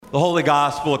The Holy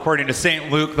Gospel according to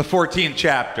St. Luke, the 14th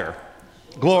chapter.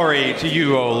 Glory to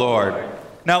you, O Lord.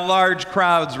 Now large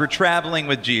crowds were traveling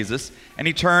with Jesus, and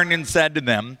he turned and said to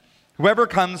them, "Whoever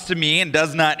comes to me and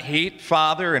does not hate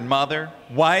father and mother,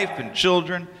 wife and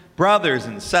children, brothers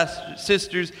and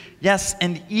sisters, yes,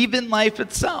 and even life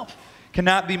itself,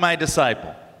 cannot be my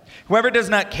disciple. Whoever does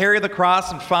not carry the cross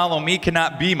and follow me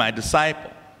cannot be my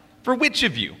disciple. For which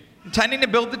of you, intending to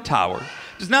build the tower,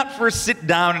 does not first sit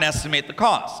down and estimate the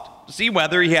cost, to see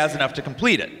whether he has enough to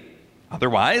complete it?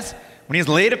 Otherwise, when he has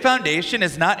laid a foundation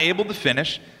and is not able to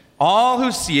finish, all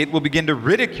who see it will begin to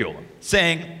ridicule him,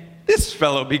 saying, 'This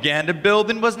fellow began to build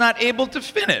and was not able to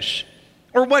finish.'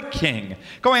 Or what king,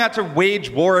 going out to wage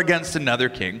war against another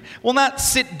king, will not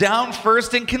sit down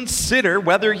first and consider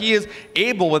whether he is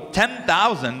able with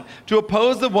 10,000 to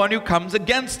oppose the one who comes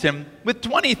against him with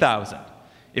 20,000?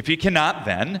 If he cannot,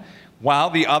 then, while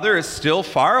the other is still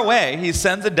far away, he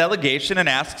sends a delegation and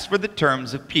asks for the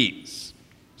terms of peace.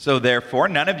 So therefore,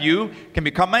 none of you can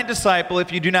become my disciple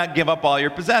if you do not give up all your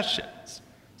possessions.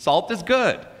 Salt is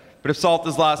good, but if salt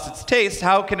has lost its taste,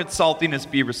 how can its saltiness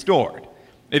be restored?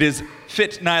 It is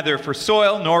fit neither for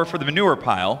soil nor for the manure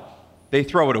pile. They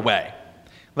throw it away.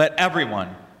 Let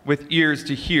everyone with ears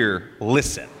to hear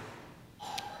listen."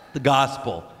 The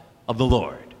Gospel of the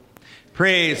Lord.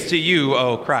 Praise to you,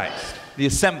 O Christ. The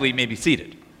assembly may be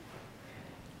seated.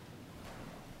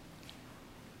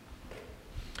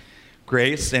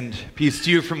 Grace and peace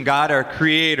to you from God, our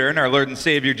Creator, and our Lord and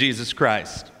Savior, Jesus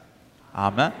Christ.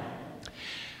 Amen.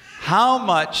 How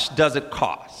much does it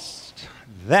cost?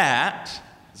 That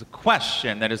is a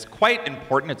question that is quite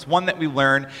important. It's one that we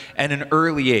learn at an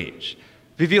early age.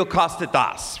 Wie viel kostet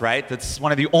das, right? That's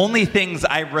one of the only things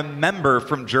I remember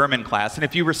from German class. And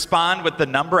if you respond with the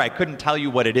number, I couldn't tell you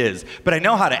what it is. But I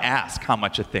know how to ask how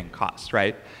much a thing costs,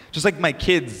 right? Just like my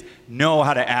kids know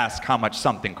how to ask how much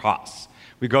something costs.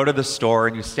 We go to the store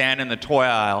and you stand in the toy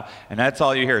aisle and that's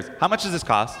all you hear is, how much does this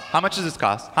cost? How much does this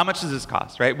cost? How much does this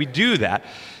cost, right? We do that.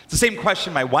 It's the same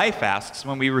question my wife asks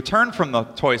when we return from the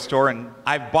toy store and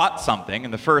I've bought something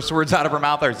and the first words out of her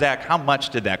mouth are, "Zach, how much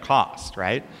did that cost,"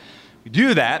 right? We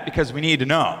do that because we need to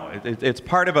know. It's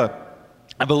part of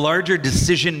a larger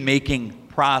decision-making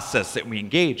process that we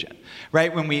engage in,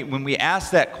 right? When we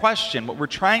ask that question, what we're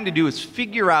trying to do is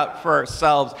figure out for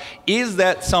ourselves, is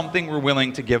that something we're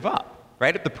willing to give up,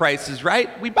 right? If the price is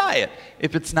right, we buy it.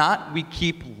 If it's not, we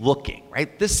keep looking,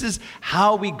 right? This is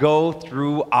how we go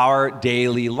through our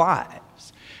daily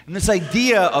lives. And this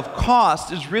idea of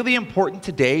cost is really important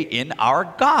today in our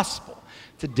gospel.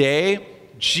 Today,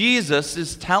 Jesus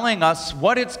is telling us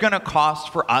what it's going to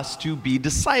cost for us to be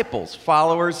disciples,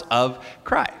 followers of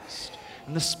Christ.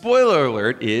 And the spoiler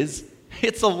alert is,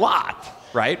 it's a lot,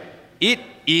 right? It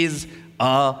is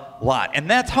a lot. And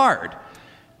that's hard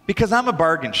because I'm a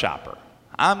bargain shopper.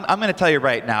 I'm going to tell you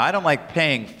right now, I don't like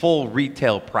paying full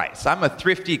retail price. I'm a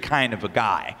thrifty kind of a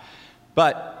guy.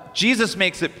 But Jesus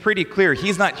makes it pretty clear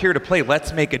he's not here to play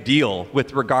let's make a deal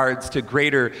with regards to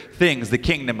greater things, the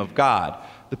kingdom of God.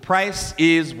 The price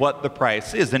is what the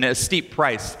price is, and a steep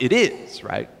price it is,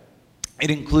 right?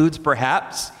 It includes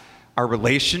perhaps our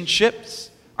relationships,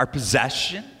 our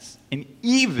possessions, and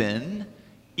even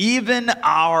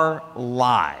our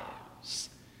lives.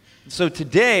 So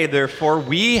today, therefore,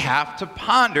 we have to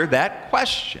ponder that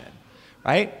question,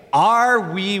 right? Are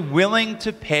we willing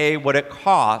to pay what it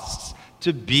costs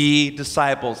to be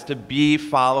disciples, to be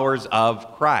followers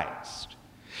of Christ?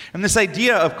 And this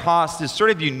idea of cost is sort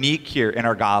of unique here in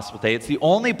our gospel today. It's the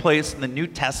only place in the New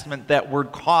Testament that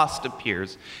word cost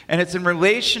appears. And it's in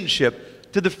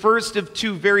relationship to the first of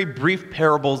two very brief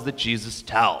parables that Jesus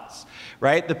tells,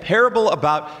 right? The parable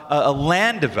about a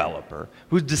land developer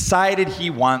who's decided he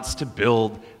wants to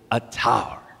build a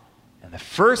tower. And the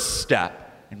first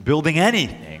step in building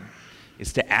anything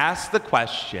is to ask the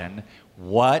question,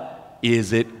 what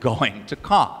is it going to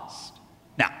cost?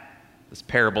 This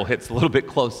parable hits a little bit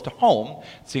close to home,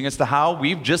 seeing as to how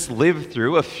we've just lived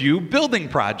through a few building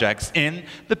projects in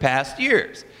the past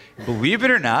years. Believe it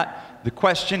or not, the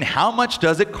question, how much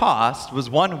does it cost, was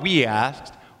one we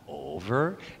asked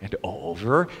over and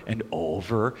over and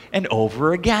over and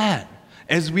over again.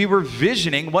 As we were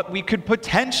visioning what we could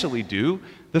potentially do,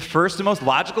 the first and most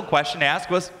logical question to ask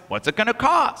was, what's it going to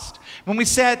cost? When we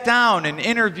sat down and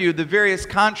interviewed the various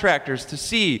contractors to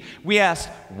see, we asked,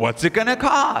 what's it going to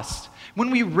cost? When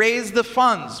we raised the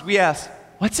funds, we asked,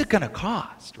 what's it going to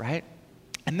cost, right?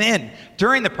 And then,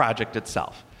 during the project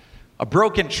itself, a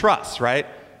broken truss, right?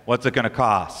 What's it going to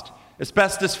cost?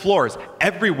 Asbestos floors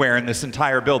everywhere in this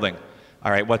entire building.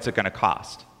 All right, what's it going to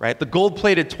cost? right? The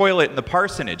gold-plated toilet in the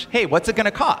parsonage. Hey, what's it going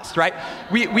to cost, right?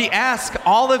 We ask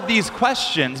all of these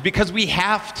questions because we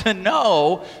have to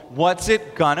know what's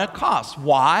it going to cost.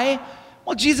 Why?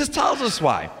 Well, Jesus tells us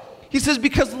why. He says,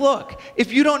 because look,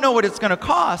 if you don't know what it's going to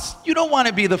cost, you don't want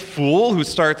to be the fool who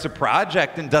starts a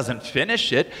project and doesn't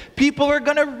finish it. People are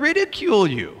going to ridicule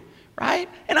you, right?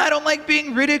 And I don't like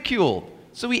being ridiculed.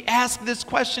 So we ask this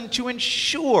question to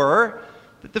ensure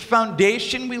that the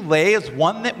foundation we lay is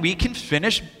one that we can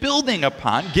finish building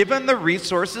upon, given the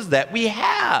resources that we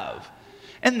have.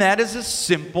 And that is a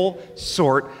simple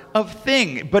sort of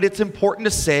thing, but it's important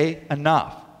to say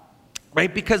enough,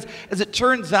 right? Because as it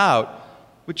turns out,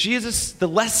 what Jesus, the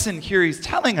lesson here he's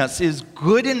telling us is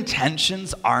good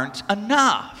intentions aren't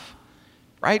enough,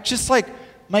 right? Just like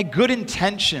my good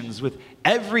intentions with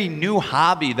every new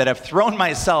hobby that I've thrown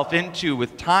myself into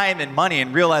with time and money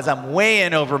and realize I'm way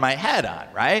in over my head on,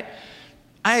 right?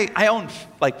 I own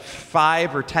like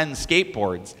 5 or 10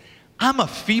 skateboards. I'm a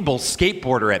feeble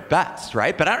skateboarder at best,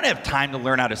 right? But I don't have time to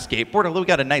learn how to skateboard, although we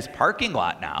got a nice parking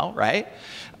lot now, right?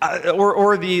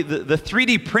 Or the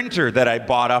 3D printer that I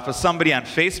bought off of somebody on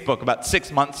Facebook about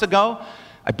 6 months ago.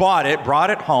 I bought it, brought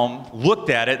it home,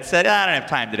 looked at it, said, I don't have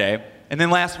time today. And then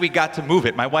last week got to move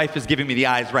it. My wife is giving me the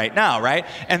eyes right now, right?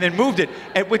 And then moved it,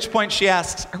 at which point she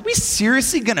asks, are we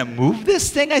seriously going to move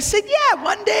this thing? I said, yeah,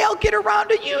 one day I'll get around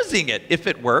to using it if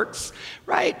it works,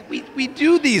 right? We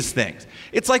do these things.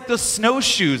 It's like those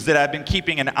snowshoes that I've been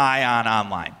keeping an eye on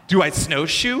online. Do I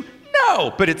snowshoe?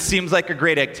 No, but it seems like a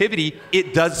great activity.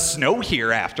 It does snow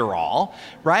here after all,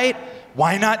 right?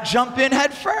 Why not jump in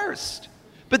head first?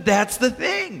 But that's the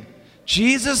thing.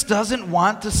 Jesus doesn't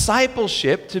want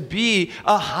discipleship to be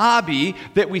a hobby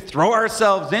that we throw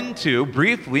ourselves into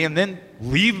briefly and then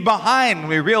leave behind when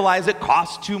we realize it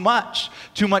costs too much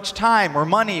time or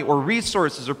money or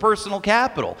resources or personal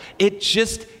capital. It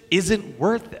just isn't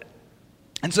worth it.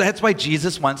 And so that's why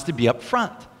Jesus wants to be up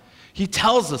front. He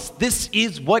tells us this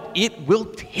is what it will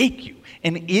take you,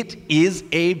 and it is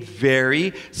a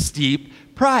very steep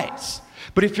price.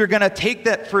 But if you're going to take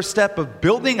that first step of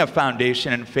building a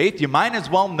foundation in faith, you might as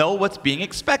well know what's being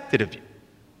expected of you.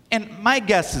 And my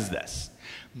guess is this.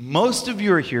 Most of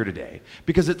you are here today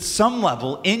because at some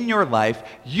level in your life,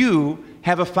 you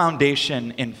have a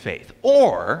foundation in faith.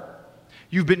 Or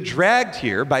you've been dragged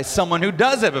here by someone who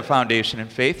does have a foundation in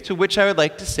faith, to which I would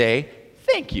like to say,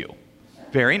 thank you.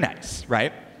 Very nice,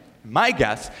 right? My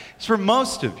guess is for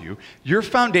most of you, your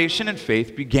foundation in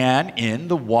faith began in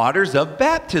the waters of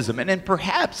baptism. And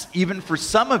perhaps even for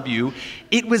some of you,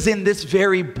 it was in this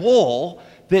very bowl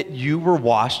that you were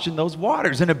washed in those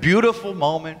waters, in a beautiful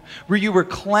moment where you were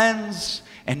cleansed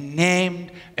and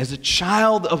named as a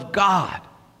child of God.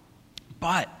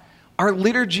 But our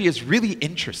liturgy is really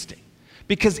interesting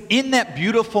because in that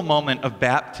beautiful moment of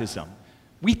baptism,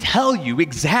 we tell you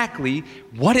exactly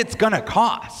what it's going to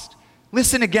cost.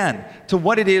 Listen again to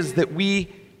what it is that we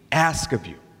ask of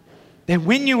you. That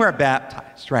when you are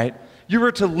baptized, right, you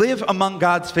are to live among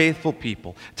God's faithful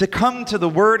people, to come to the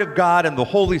Word of God and the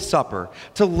Holy Supper,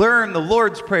 to learn the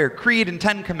Lord's Prayer, Creed, and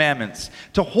 10 Commandments,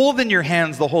 to hold in your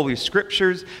hands the Holy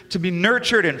Scriptures, to be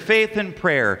nurtured in faith and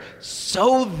prayer,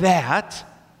 so that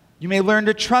you may learn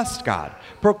to trust God,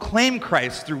 proclaim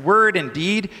Christ through word and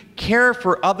deed, care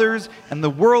for others and the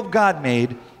world God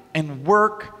made, and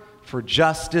work for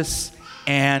justice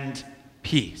and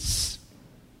peace.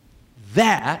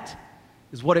 That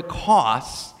is what it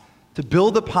costs to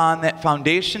build upon that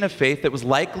foundation of faith that was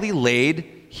likely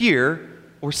laid here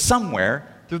or somewhere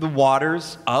through the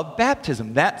waters of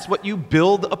baptism. That's what you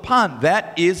build upon.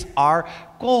 That is our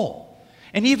goal.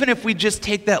 And even if we just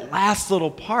take that last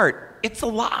little part, it's a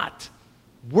lot.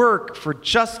 Work for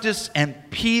justice and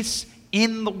peace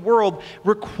in the world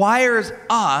requires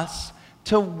us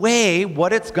to weigh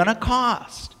what it's going to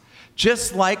cost.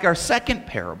 Just like our second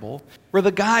parable, where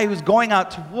the guy who's going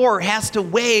out to war has to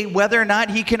weigh whether or not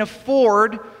he can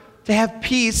afford to have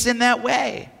peace in that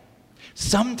way.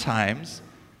 Sometimes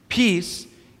peace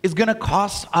is going to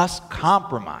cost us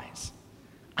compromise.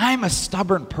 I'm a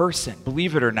stubborn person,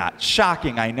 believe it or not.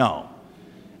 Shocking, I know.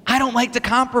 I don't like to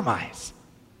compromise.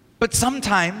 But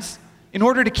sometimes, in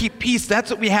order to keep peace,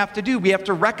 that's what we have to do. We have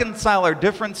to reconcile our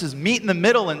differences, meet in the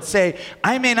middle, and say,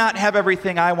 I may not have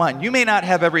everything I want, you may not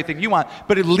have everything you want,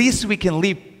 but at least we can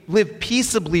live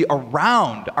peaceably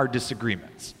around our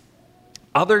disagreements.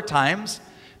 Other times,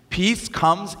 peace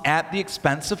comes at the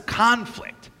expense of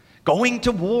conflict, going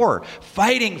to war,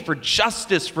 fighting for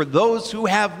justice for those who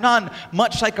have none,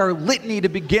 much like our litany to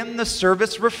begin the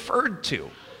service referred to.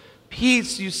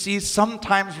 Peace, you see,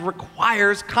 sometimes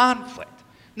requires conflict.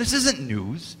 This isn't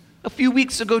news. A few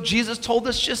weeks ago, Jesus told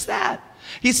us just that.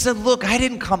 He said, look, I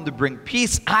didn't come to bring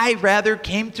peace. I rather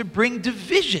came to bring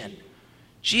division.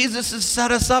 Jesus has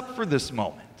set us up for this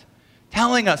moment,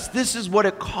 telling us this is what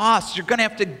it costs. You're going to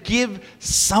have to give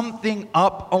something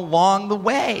up along the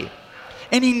way.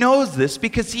 And he knows this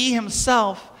because he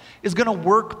himself is going to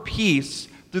work peace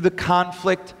through the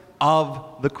conflict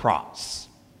of the cross.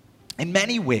 In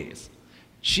many ways,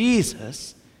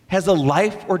 Jesus has a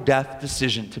life or death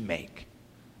decision to make.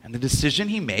 And the decision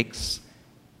he makes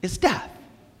is death.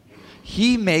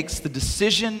 He makes the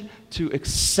decision to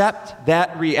accept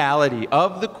that reality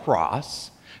of the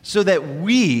cross so that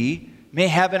we may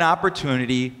have an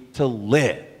opportunity to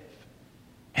live.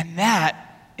 And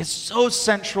that is so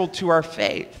central to our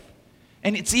faith.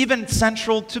 And it's even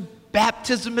central to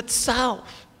baptism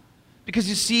itself. Because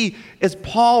you see, as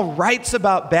Paul writes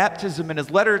about baptism in his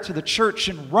letter to the church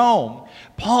in Rome,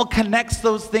 Paul connects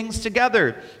those things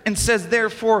together and says,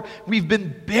 therefore, we've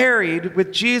been buried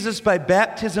with Jesus by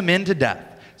baptism into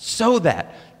death, so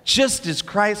that just as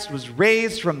Christ was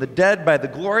raised from the dead by the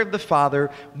glory of the Father,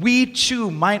 we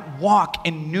too might walk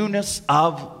in newness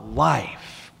of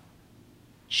life.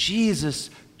 Jesus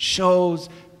chose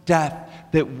death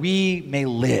that we may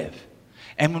live.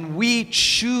 And when we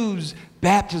choose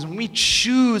baptism, we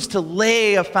choose to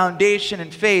lay a foundation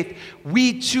in faith,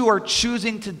 we too are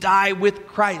choosing to die with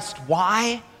Christ.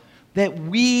 Why? That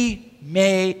we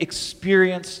may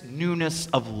experience newness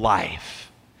of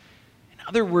life. In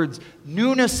other words,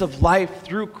 newness of life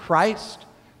through Christ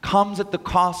comes at the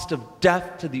cost of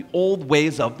death to the old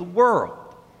ways of the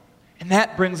world. And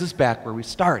that brings us back where we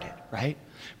started, right?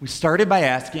 We started by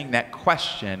asking that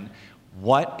question,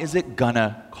 what is it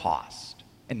gonna cost?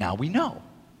 And now we know.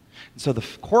 And so the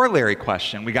corollary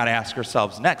question we got to ask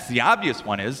ourselves next, the obvious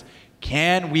one is,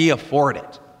 can we afford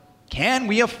it? Can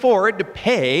we afford to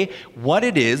pay what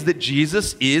it is that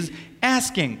Jesus is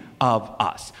asking of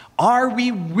us? Are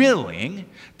we willing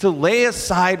to lay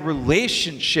aside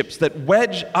relationships that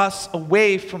wedge us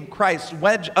away from Christ,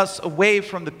 wedge us away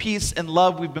from the peace and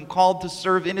love we've been called to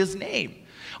serve in his name?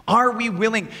 Are we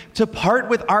willing to part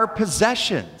with our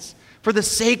possessions for the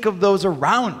sake of those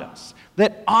around us,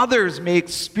 that others may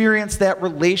experience that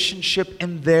relationship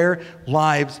in their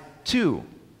lives too?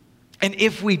 And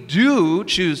if we do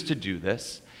choose to do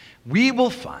this, we will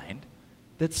find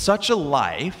that such a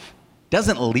life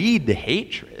doesn't lead to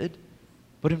hatred,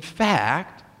 but in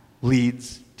fact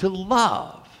leads to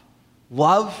love.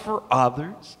 Love for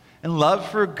others and love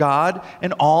for God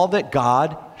and all that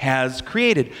God has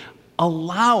created,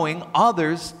 allowing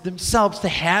others themselves to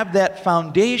have that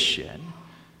foundation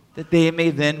that they may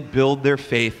then build their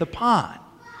faith upon,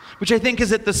 which I think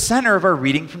is at the center of our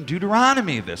reading from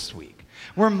Deuteronomy this week,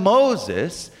 where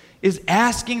Moses is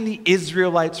asking the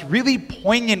Israelites really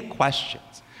poignant questions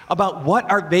about what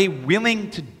are they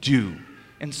willing to do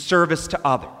in service to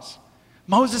others.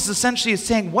 Moses essentially is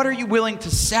saying, what are you willing to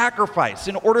sacrifice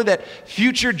in order that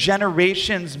future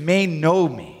generations may know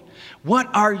me?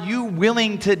 What are you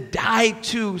willing to die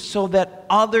to so that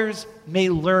others may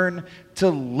learn to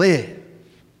live?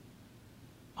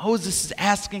 Moses is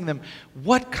asking them,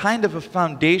 what kind of a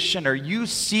foundation are you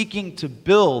seeking to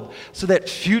build so that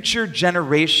future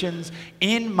generations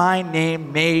in my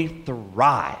name may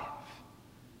thrive?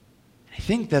 I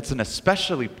think that's an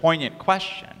especially poignant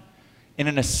question in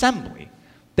an assembly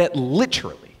that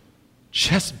literally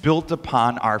just built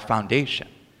upon our foundation.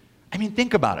 I mean,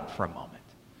 think about it for a moment.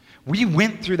 We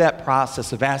went through that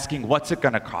process of asking, what's it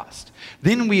going to cost?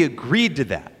 Then we agreed to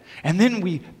that, and then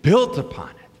we built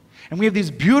upon it. And we have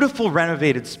these beautiful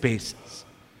renovated spaces.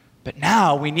 But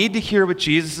now we need to hear what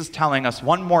Jesus is telling us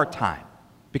one more time,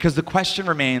 because the question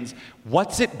remains,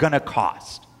 what's it going to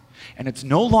cost? And it's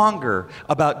no longer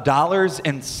about dollars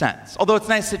and cents, although it's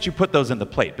nice that you put those in the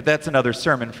plate, but that's another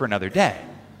sermon for another day.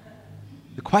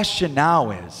 The question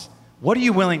now is, what are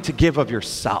you willing to give of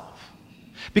yourself?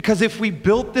 Because if we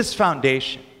built this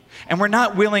foundation, and we're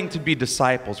not willing to be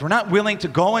disciples, we're not willing to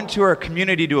go into our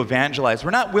community to evangelize,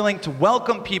 we're not willing to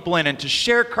welcome people in and to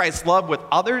share Christ's love with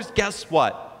others, guess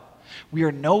what? We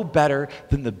are no better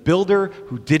than the builder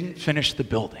who didn't finish the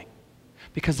building.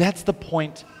 Because that's the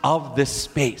point of this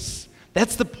space.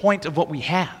 That's the point of what we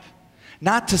have.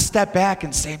 Not to step back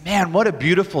and say, man, what a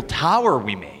beautiful tower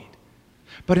we made.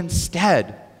 But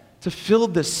instead, to fill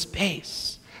this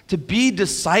space, to be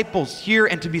disciples here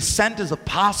and to be sent as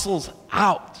apostles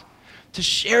out, to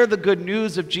share the good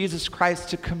news of Jesus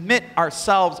Christ, to commit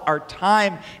ourselves, our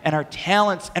time, and our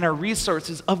talents, and our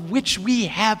resources, of which we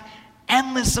have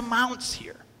endless amounts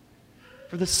here,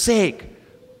 for the sake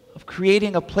of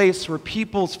creating a place where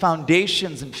people's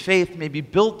foundations and faith may be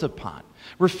built upon,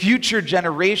 where future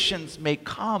generations may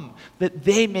come, that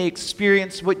they may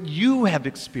experience what you have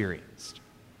experienced.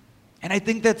 And I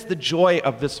think that's the joy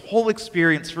of this whole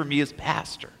experience for me as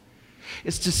pastor,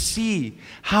 is to see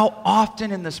how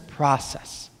often in this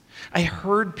process I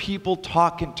heard people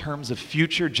talk in terms of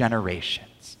future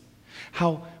generations,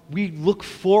 how we look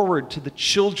forward to the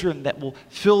children that will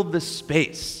fill this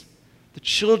space, the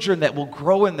children that will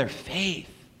grow in their faith,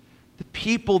 the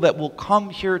people that will come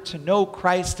here to know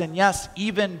Christ and, yes,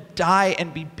 even die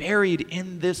and be buried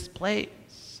in this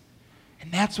place.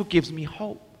 And that's what gives me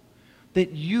hope,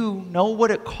 that you know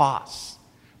what it costs.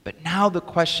 But now the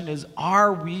question is,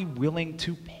 are we willing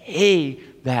to pay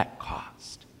that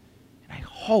cost? And I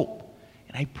hope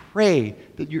and I pray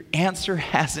that your answer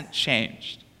hasn't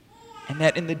changed, and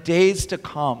that in the days to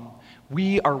come,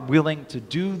 we are willing to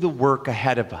do the work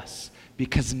ahead of us,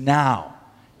 because now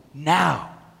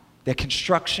that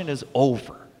construction is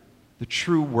over, the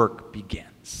true work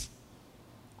begins.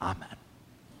 Amen.